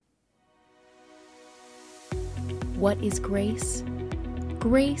What is grace?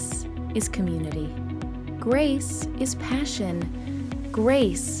 Grace is community. Grace is passion.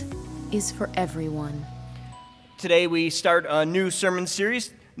 Grace is for everyone. Today we start a new sermon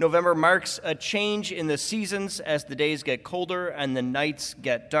series. November marks a change in the seasons as the days get colder and the nights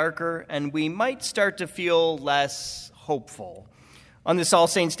get darker, and we might start to feel less hopeful. On this All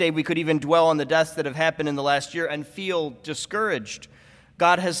Saints' Day, we could even dwell on the deaths that have happened in the last year and feel discouraged.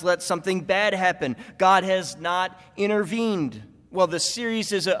 God has let something bad happen. God has not intervened. Well, this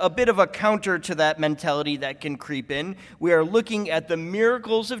series is a bit of a counter to that mentality that can creep in. We are looking at the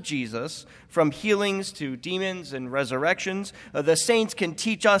miracles of Jesus, from healings to demons and resurrections. The saints can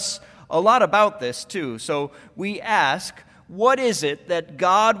teach us a lot about this, too. So we ask, what is it that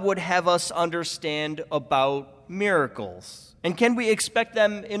God would have us understand about miracles? And can we expect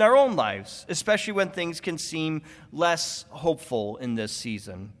them in our own lives, especially when things can seem less hopeful in this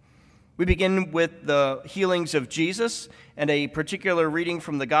season? We begin with the healings of Jesus and a particular reading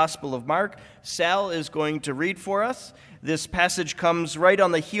from the Gospel of Mark. Sal is going to read for us. This passage comes right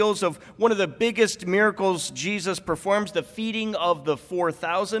on the heels of one of the biggest miracles Jesus performs, the feeding of the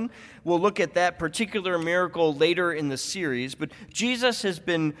 4,000. We'll look at that particular miracle later in the series, but Jesus has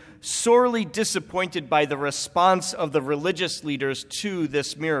been sorely disappointed by the response of the religious leaders to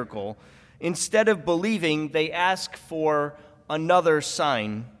this miracle. Instead of believing, they ask for another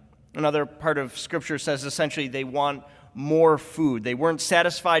sign. Another part of Scripture says essentially they want more food. They weren't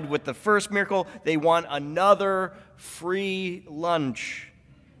satisfied with the first miracle. They want another free lunch.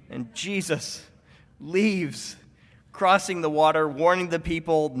 And Jesus leaves, crossing the water, warning the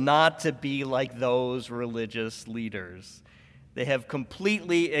people not to be like those religious leaders. They have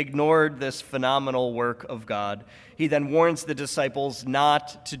completely ignored this phenomenal work of God. He then warns the disciples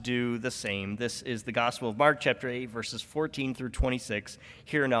not to do the same. This is the Gospel of Mark, chapter 8, verses 14 through 26.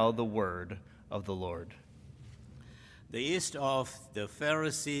 Hear now the word of the Lord. The yeast of the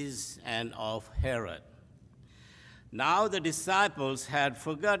Pharisees and of Herod. Now the disciples had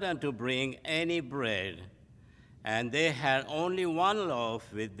forgotten to bring any bread, and they had only one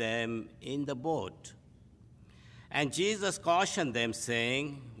loaf with them in the boat. And Jesus cautioned them,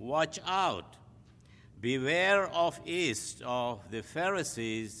 saying, "Watch out, beware of yeast of the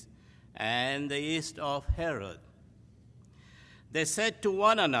Pharisees and the yeast of Herod." They said to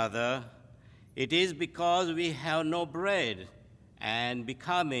one another, "It is because we have no bread," and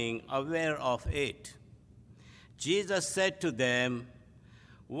becoming aware of it, Jesus said to them,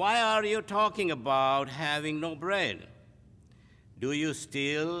 "Why are you talking about having no bread? Do you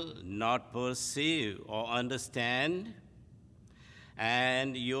still not perceive or understand?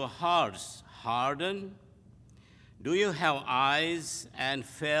 And your hearts hardened? Do you have eyes and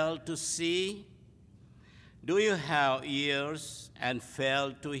fail to see? Do you have ears and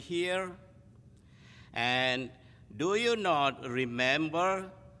fail to hear? And do you not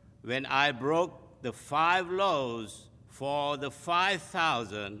remember when I broke the 5 loaves for the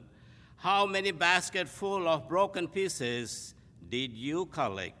 5,000, how many basketfuls of broken pieces did you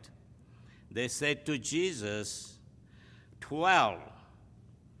collect?" They said to Jesus, 12.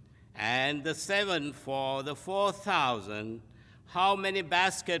 "And the 7 for the 4,000, how many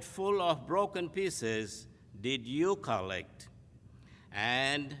basketfuls of broken pieces did you collect?"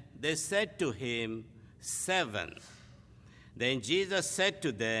 And they said to him, 7. Then Jesus said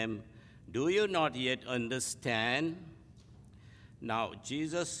to them, "Do you not yet understand?" Now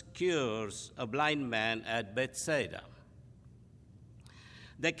Jesus cures a blind man at Bethsaida.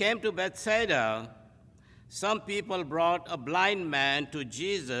 They came to Bethsaida. Some people brought a blind man to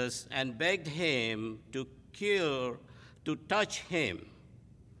Jesus and begged him to touch him.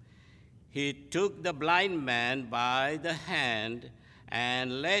 He took the blind man by the hand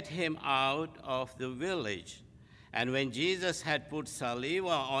and led him out of the village. And when Jesus had put saliva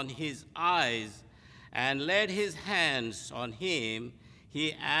on his eyes and laid his hands on him,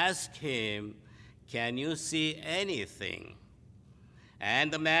 he asked him, "Can you see anything?"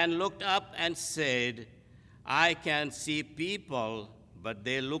 And the man looked up and said, "I can see people, but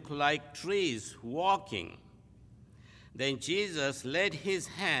they look like trees walking." Then Jesus laid his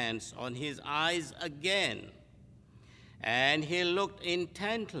hands on his eyes again, and he looked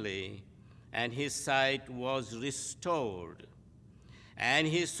intently, and his sight was restored, and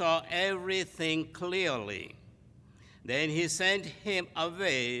he saw everything clearly. Then he sent him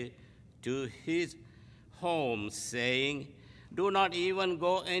away to his home, saying, "Do not even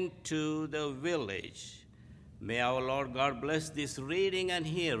go into the village." May our Lord God bless this reading and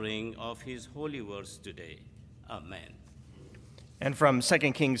hearing of his holy words today. Amen. And from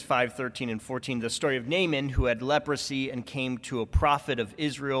 2 Kings 5:13 and 14, the story of Naaman, who had leprosy and came to a prophet of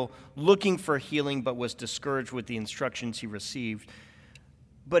Israel looking for healing but was discouraged with the instructions he received.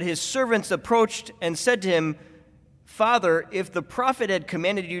 But his servants approached and said to him, "Father, if the prophet had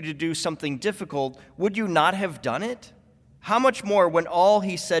commanded you to do something difficult, would you not have done it? How much more when all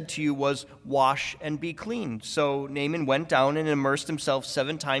he said to you was, 'Wash and be clean'?" So Naaman went down and immersed himself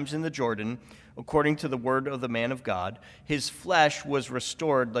 7 times in the Jordan, according to the word of the man of God. His flesh was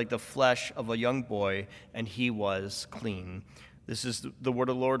restored like the flesh of a young boy, and he was clean. This is the word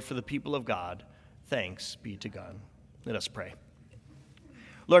of the Lord for the people of God. Thanks be to God. Let us pray.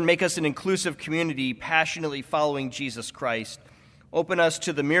 Lord, make us an inclusive community passionately following Jesus Christ. Open us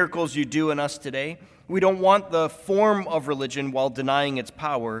to the miracles you do in us today. We don't want the form of religion while denying its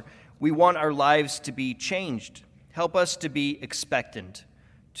power. We want our lives to be changed. Help us to be expectant,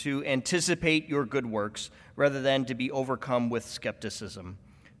 to anticipate your good works rather than to be overcome with skepticism.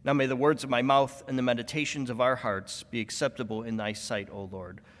 Now may the words of my mouth and the meditations of our hearts be acceptable in thy sight, O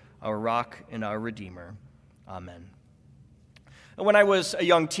Lord, our rock and our Redeemer. Amen. When I was a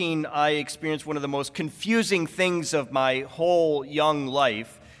young teen, I experienced one of the most confusing things of my whole young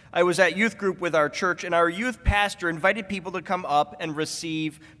life. I was at youth group with our church, and our youth pastor invited people to come up and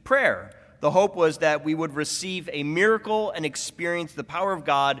receive prayer. The hope was that we would receive a miracle and experience the power of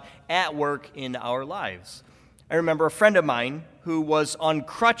God at work in our lives. I remember a friend of mine who was on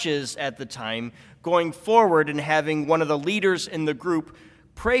crutches at the time going forward and having one of the leaders in the group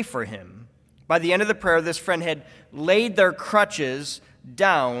pray for him. By the end of the prayer, this friend had laid their crutches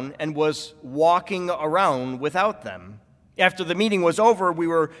down and was walking around without them. After the meeting was over, we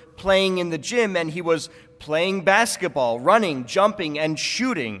were playing in the gym, and he was playing basketball, running, jumping, and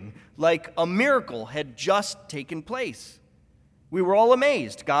shooting like a miracle had just taken place. We were all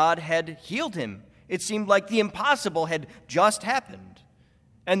amazed. God had healed him. It seemed like the impossible had just happened.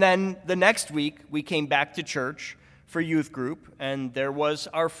 And then the next week, we came back to church for youth group, and there was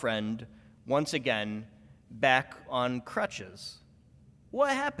our friend once again back on crutches.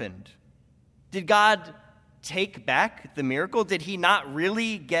 What happened? Did God take back the miracle? Did he not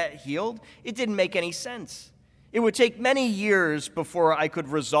really get healed? It didn't make any sense. It would take many years before I could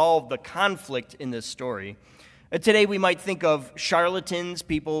resolve the conflict in this story. Today we might think of charlatans,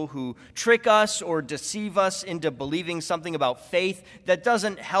 people who trick us or deceive us into believing something about faith that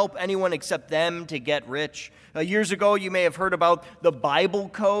doesn't help anyone except them to get rich. Years ago, you may have heard about the Bible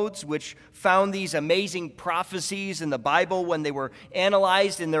codes, which found these amazing prophecies in the Bible when they were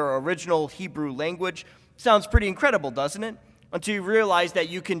analyzed in their original Hebrew language. Sounds pretty incredible, doesn't it? Until you realize that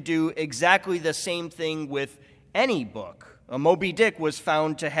you can do exactly the same thing with any book. Moby Dick was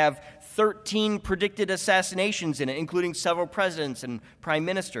found to have 13 predicted assassinations in it, including several presidents and prime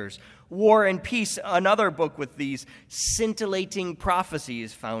ministers. War and Peace, another book with these scintillating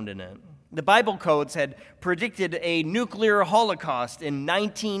prophecies found in it. The Bible codes had predicted a nuclear holocaust in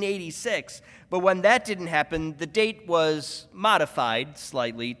 1986, but when that didn't happen, the date was modified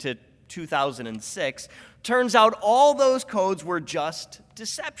slightly to 2006. Turns out all those codes were just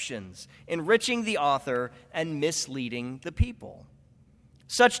deceptions, enriching the author and misleading the people.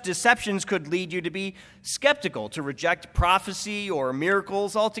 Such deceptions could lead you to be skeptical, to reject prophecy or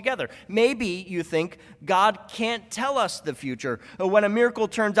miracles altogether. Maybe you think God can't tell us the future. When a miracle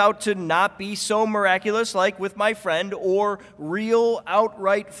turns out to not be so miraculous, like with my friend, or real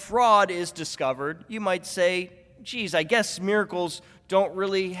outright fraud is discovered, you might say, geez, I guess miracles don't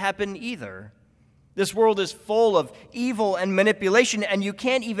really happen either. This world is full of evil and manipulation, and you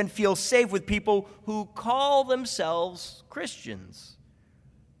can't even feel safe with people who call themselves Christians.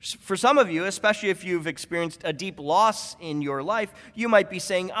 For some of you, especially if you've experienced a deep loss in your life, you might be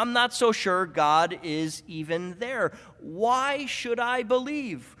saying, I'm not so sure God is even there. Why should I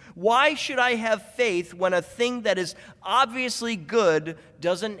believe? Why should I have faith when a thing that is obviously good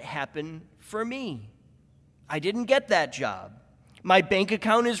doesn't happen for me? I didn't get that job. My bank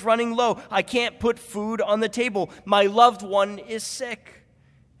account is running low. I can't put food on the table. My loved one is sick.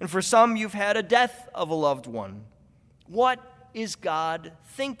 And for some, you've had a death of a loved one. What is God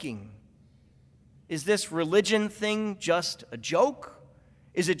thinking? Is this religion thing just a joke?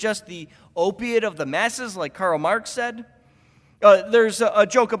 Is it just the opiate of the masses, like Karl Marx said? There's a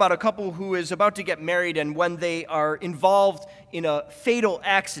joke about a couple who is about to get married, and when they are involved in a fatal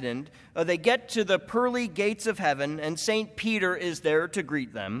accident, they get to the pearly gates of heaven, and St. Peter is there to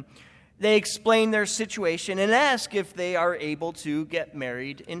greet them. They explain their situation and ask if they are able to get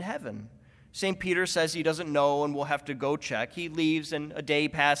married in heaven. St. Peter says he doesn't know and will have to go check. He leaves, and a day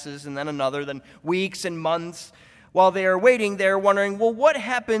passes, and then another, then weeks and months. While they are waiting, they're wondering, well, what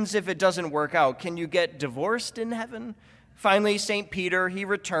happens if it doesn't work out? Can you get divorced in heaven? Finally, St. Peter, he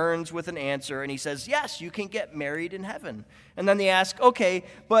returns with an answer, and he says, yes, you can get married in heaven. And then they ask, okay,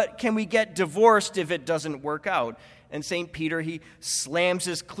 but can we get divorced if it doesn't work out? And St. Peter, he slams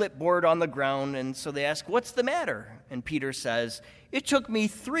his clipboard on the ground, and so they ask, what's the matter? And Peter says, it took me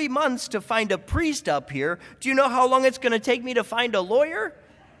 3 months to find a priest up here. Do you know how long it's going to take me to find a lawyer?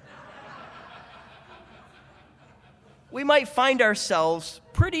 We might find ourselves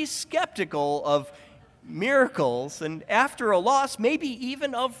pretty skeptical of miracles, and after a loss, maybe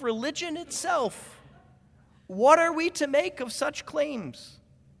even of religion itself. What are we to make of such claims?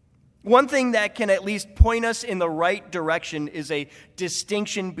 One thing that can at least point us in the right direction is a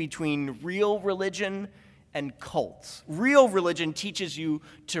distinction between real religion and cults. Real religion teaches you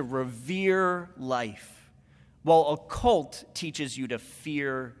to revere life, while a cult teaches you to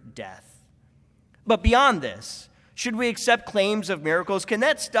fear death. But beyond this, should we accept claims of miracles? Can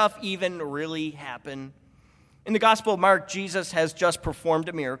that stuff even really happen? In the Gospel of Mark, Jesus has just performed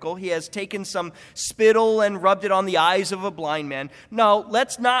a miracle. He has taken some spittle and rubbed it on the eyes of a blind man. Now,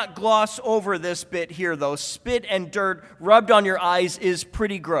 let's not gloss over this bit here, though. Spit and dirt rubbed on your eyes is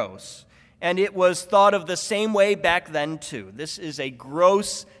pretty gross. And it was thought of the same way back then, too. This is a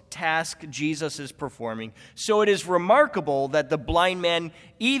gross task Jesus is performing. So it is remarkable that the blind man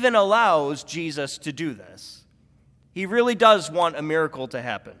even allows Jesus to do this. He really does want a miracle to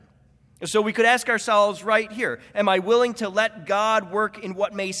happen. So we could ask ourselves right here, am I willing to let God work in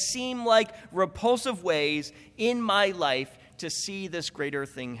what may seem like repulsive ways in my life to see this greater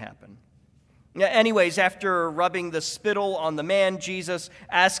thing happen? Anyways, after rubbing the spittle on the man, Jesus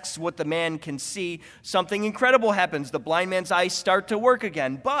asks what the man can see. Something incredible happens. The blind man's eyes start to work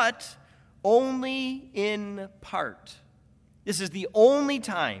again, but only in part. This is the only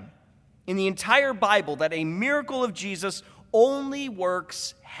time in the entire Bible that a miracle of Jesus only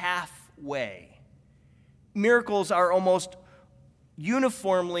works halfway. Miracles are almost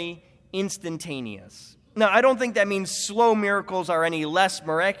uniformly instantaneous. Now, I don't think that means slow miracles are any less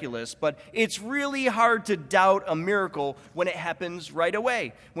miraculous, but it's really hard to doubt a miracle when it happens right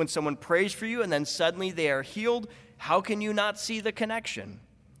away. When someone prays for you and then suddenly they are healed, how can you not see the connection?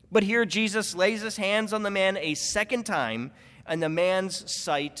 But here Jesus lays his hands on the man a second time, and the man's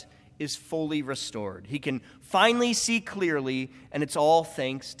sight is fully restored. He can finally see clearly, and it's all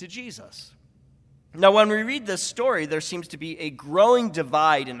thanks to Jesus. Now, when we read this story, there seems to be a growing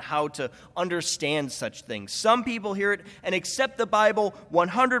divide in how to understand such things. Some people hear it and accept the Bible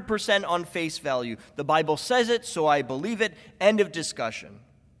 100% on face value. The Bible says it, so I believe it. End of discussion.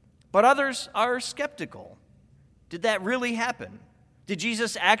 But others are skeptical. Did that really happen? Did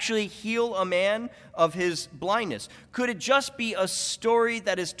Jesus actually heal a man of his blindness? Could it just be a story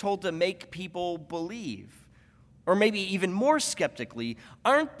that is told to make people believe? Or maybe even more skeptically,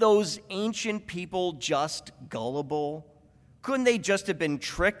 aren't those ancient people just gullible? Couldn't they just have been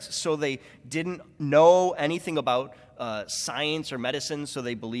tricked so they didn't know anything about science or medicine, so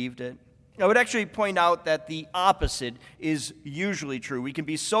they believed it? I would actually point out that the opposite is usually true. We can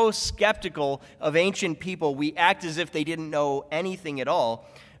be so skeptical of ancient people, we act as if they didn't know anything at all.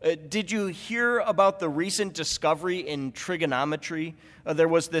 Did you hear about the recent discovery in trigonometry? There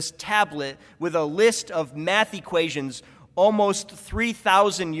was this tablet with a list of math equations almost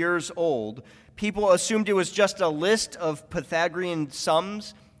 3,000 years old. People assumed it was just a list of Pythagorean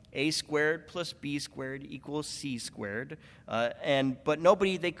sums. A squared plus B squared equals C squared. But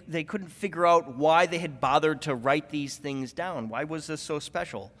nobody, they couldn't figure out why they had bothered to write these things down. Why was this so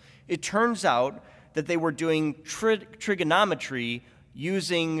special? It turns out that they were doing trigonometry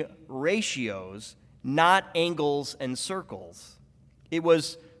using ratios, not angles and circles. It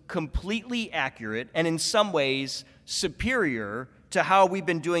was completely accurate and in some ways superior to how we've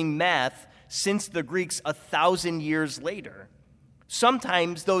been doing math since the Greeks 1,000 years later.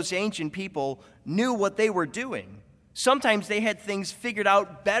 Sometimes those ancient people knew what they were doing. Sometimes they had things figured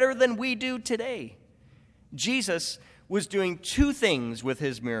out better than we do today. Jesus was doing two things with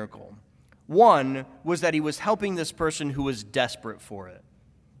his miracle. One was that he was helping this person who was desperate for it.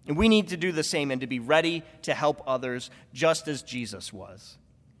 And we need to do the same and to be ready to help others just as Jesus was.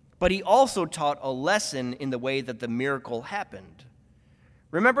 But he also taught a lesson in the way that the miracle happened.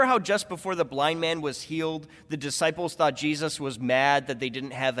 Remember how just before the blind man was healed, the disciples thought Jesus was mad that they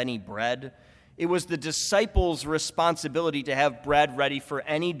didn't have any bread? It was the disciples' responsibility to have bread ready for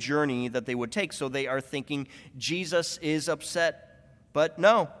any journey that they would take. So they are thinking, Jesus is upset. But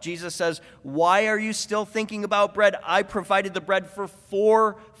no, Jesus says, why are you still thinking about bread? I provided the bread for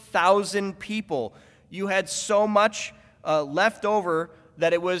 4,000 people. You had so much left over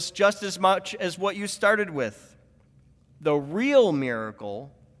that it was just as much as what you started with. The real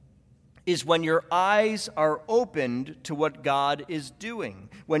miracle is when your eyes are opened to what God is doing,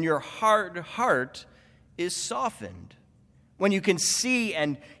 when your hard heart is softened, when you can see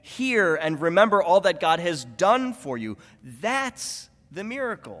and hear and remember all that God has done for you. That's the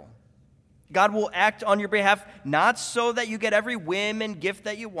miracle. God will act on your behalf, not so that you get every whim and gift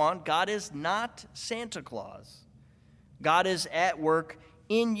that you want. God is not Santa Claus. God is at work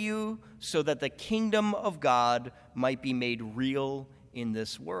in you so that the kingdom of God might be made real in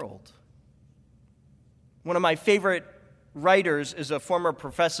this world. One of my favorite writers is a former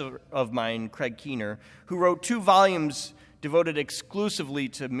professor of mine, Craig Keener, who wrote 2 volumes devoted exclusively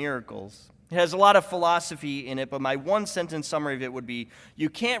to miracles. It has a lot of philosophy in it, but my one-sentence summary of it would be, you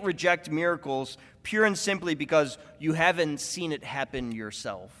can't reject miracles pure and simply because you haven't seen it happen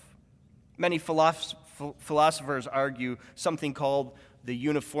yourself. Many philosophers argue something called the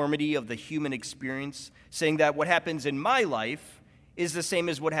uniformity of the human experience, saying that what happens in my life is the same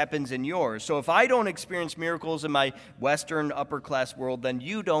as what happens in yours. So if I don't experience miracles in my Western upper-class world, then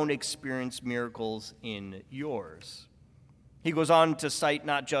you don't experience miracles in yours. He goes on to cite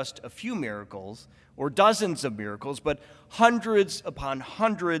not just a few miracles or dozens of miracles, but hundreds upon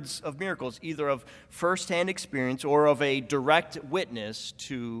hundreds of miracles, either of firsthand experience or of a direct witness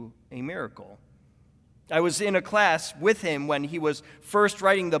to a miracle. I was in a class with him when he was first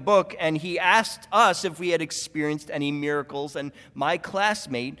writing the book, and he asked us if we had experienced any miracles, and my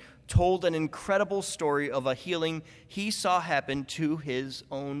classmate told an incredible story of a healing he saw happen to his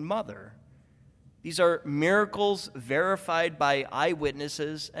own mother. These are miracles verified by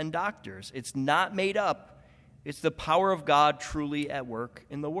eyewitnesses and doctors. It's not made up. It's the power of God truly at work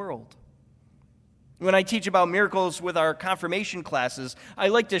in the world. When I teach about miracles with our confirmation classes, I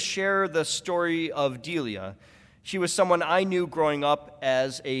like to share the story of Delia. She was someone I knew growing up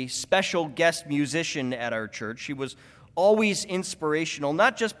as a special guest musician at our church. She was always inspirational,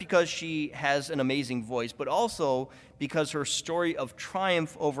 not just because she has an amazing voice, but also because her story of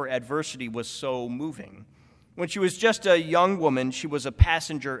triumph over adversity was so moving. When she was just a young woman, she was a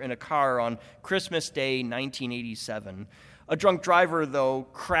passenger in a car on Christmas Day, 1987. A drunk driver, though,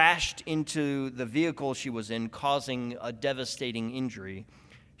 crashed into the vehicle she was in, causing a devastating injury.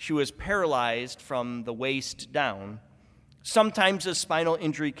 She was paralyzed from the waist down. Sometimes a spinal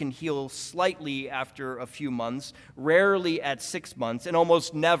injury can heal slightly after a few months, rarely at 6 months, and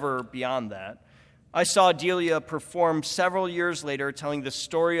almost never beyond that. I saw Delia perform several years later, telling the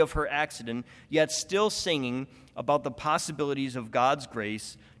story of her accident, yet still singing about the possibilities of God's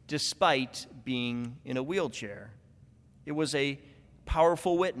grace despite being in a wheelchair. It was a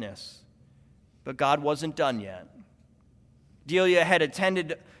powerful witness, but God wasn't done yet. Delia had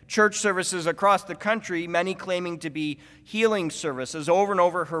attended church services across the country, many claiming to be healing services. Over and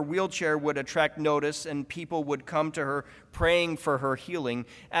over, her wheelchair would attract notice, and people would come to her praying for her healing.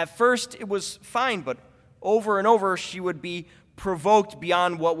 At first, it was fine, but over and over, she would be provoked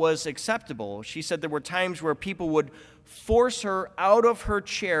beyond what was acceptable. She said there were times where people would force her out of her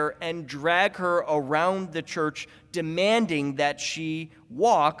chair and drag her around the church, demanding that she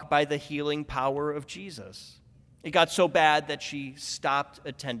walk by the healing power of Jesus. It got so bad that she stopped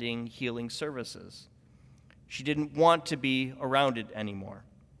attending healing services. She didn't want to be around it anymore.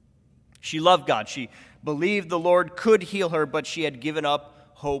 She loved God. She believed the Lord could heal her, but she had given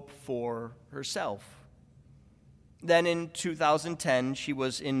up hope for herself. Then in 2010, she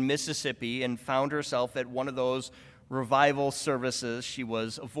was in Mississippi and found herself at one of those revival services she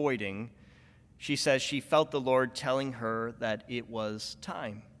was avoiding. She says she felt the Lord telling her that it was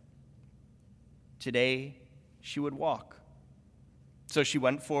time. Today, she would walk. So she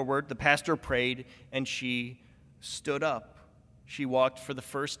went forward, the pastor prayed, and she stood up. She walked for the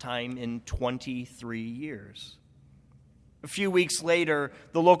first time in 23 years. A few weeks later,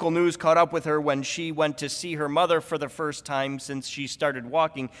 the local news caught up with her when she went to see her mother for the first time since she started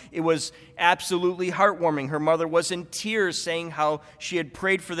walking. It was absolutely heartwarming. Her mother was in tears, saying how she had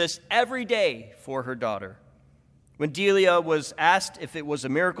prayed for this every day for her daughter. When Delia was asked if it was a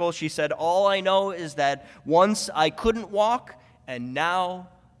miracle, she said, "All I know is that once I couldn't walk, and now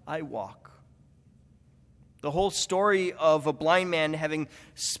I walk." The whole story of a blind man having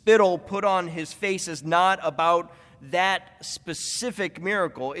spittle put on his face is not about that specific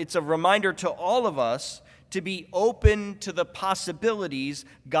miracle. It's a reminder to all of us to be open to the possibilities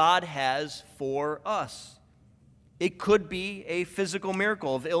God has for us. It could be a physical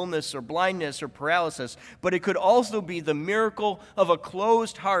miracle of illness or blindness or paralysis, but it could also be the miracle of a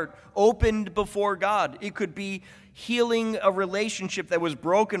closed heart opened before God. It could be healing a relationship that was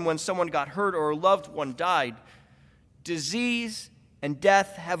broken when someone got hurt or a loved one died. Disease and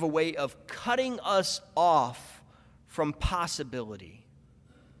death have a way of cutting us off from possibility.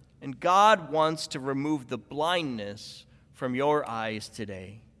 And God wants to remove the blindness from your eyes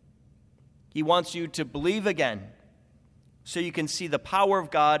today. He wants you to believe again so you can see the power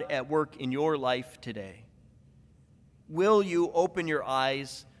of God at work in your life today. Will you open your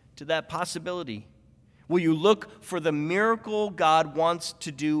eyes to that possibility? Will you look for the miracle God wants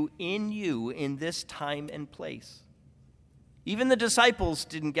to do in you in this time and place? Even the disciples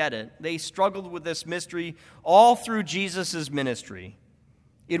didn't get it. They struggled with this mystery all through Jesus' ministry.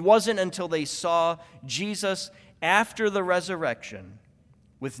 It wasn't until they saw Jesus after the resurrection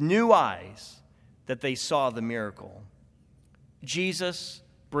with new eyes that they saw the miracle. Jesus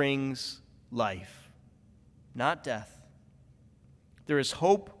brings life, not death. There is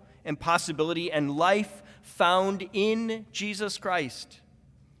hope and possibility and life found in Jesus Christ.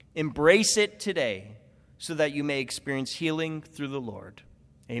 Embrace it today so that you may experience healing through the Lord.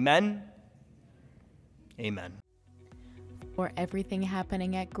 Amen. Amen. For everything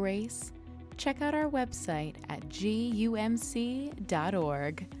happening at Grace, check out our website at gumc.org.